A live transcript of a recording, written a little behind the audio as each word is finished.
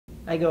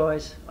Hey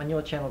guys, on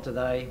your channel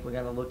today we're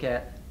going to look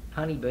at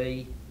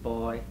Honeybee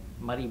by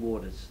Muddy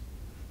Waters.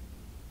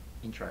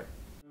 Intro.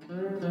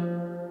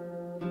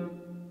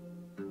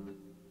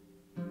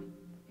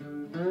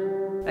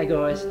 Hey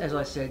guys, as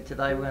I said,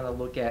 today we're going to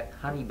look at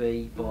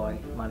Honeybee by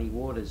Muddy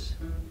Waters.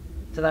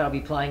 Today I'll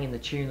be playing in the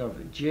tune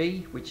of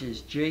G, which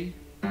is G,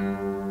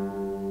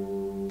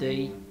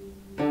 D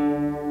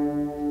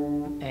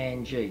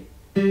and G.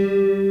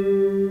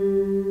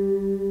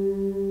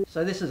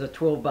 So this is a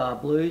 12-bar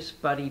blues,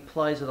 but he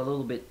plays it a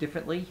little bit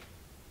differently,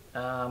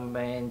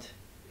 and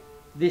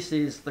this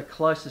is the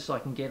closest I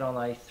can get on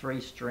a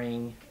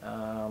 3-string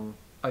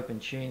open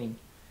tuning.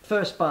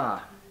 First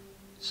bar,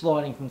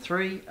 sliding from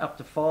 3 up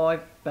to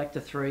 5, back to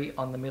 3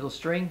 on the middle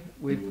string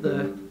with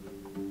the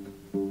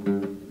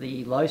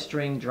low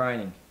string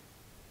droning.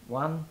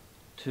 1,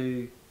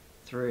 2,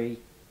 3,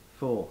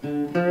 4.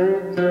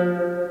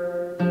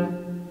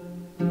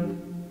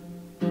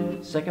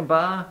 Second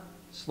bar,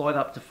 slide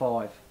up to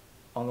 5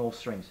 on all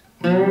strings.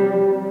 And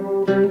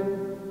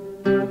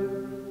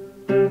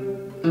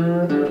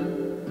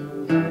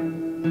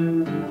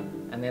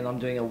then I'm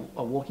doing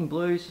a walking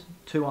blues,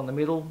 2 on the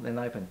middle, then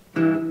open.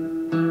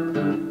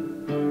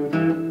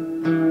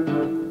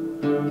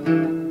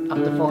 Up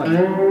to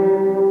 5.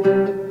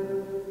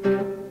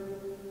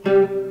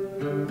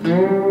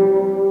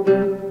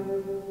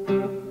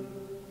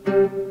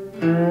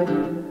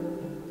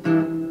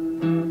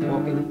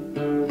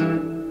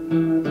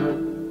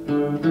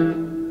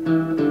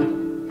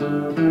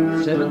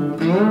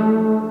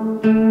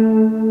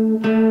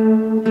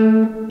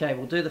 Okay,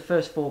 we'll do the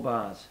first 4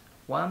 bars.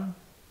 1,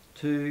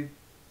 2,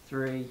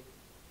 3,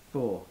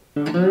 4.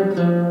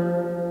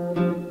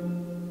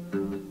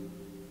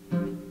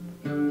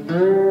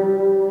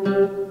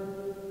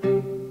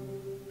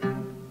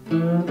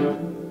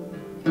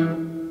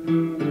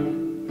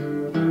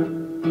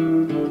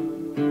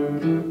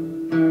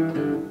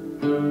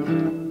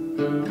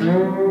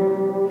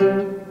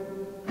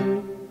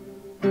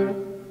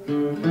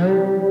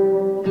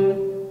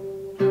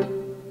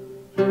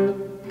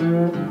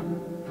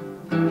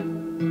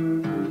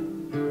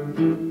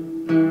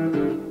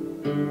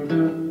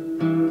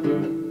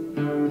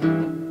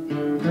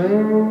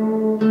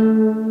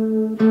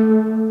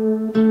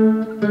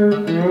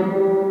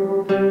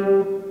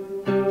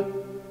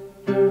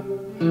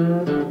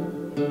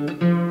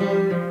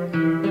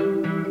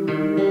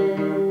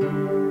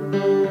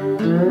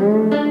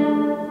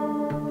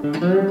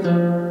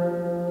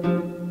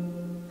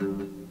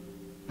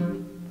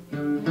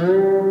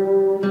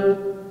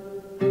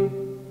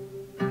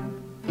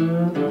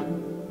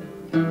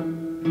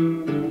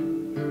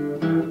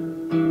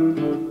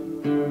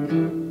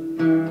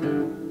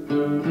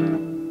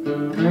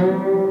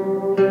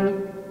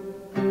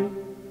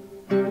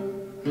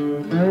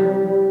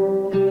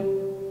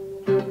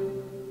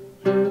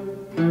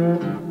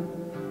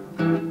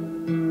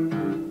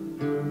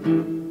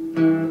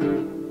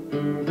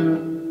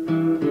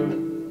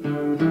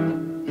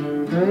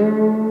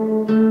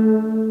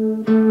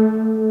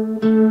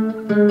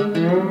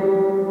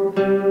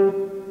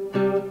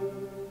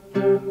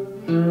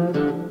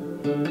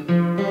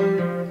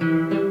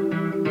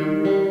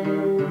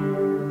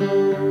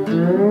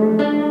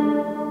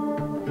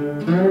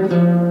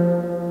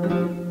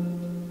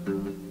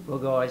 Well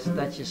guys,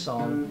 that's your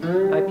song.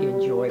 Hope you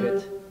enjoyed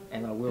it,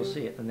 and I will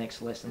see you at the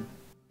next lesson.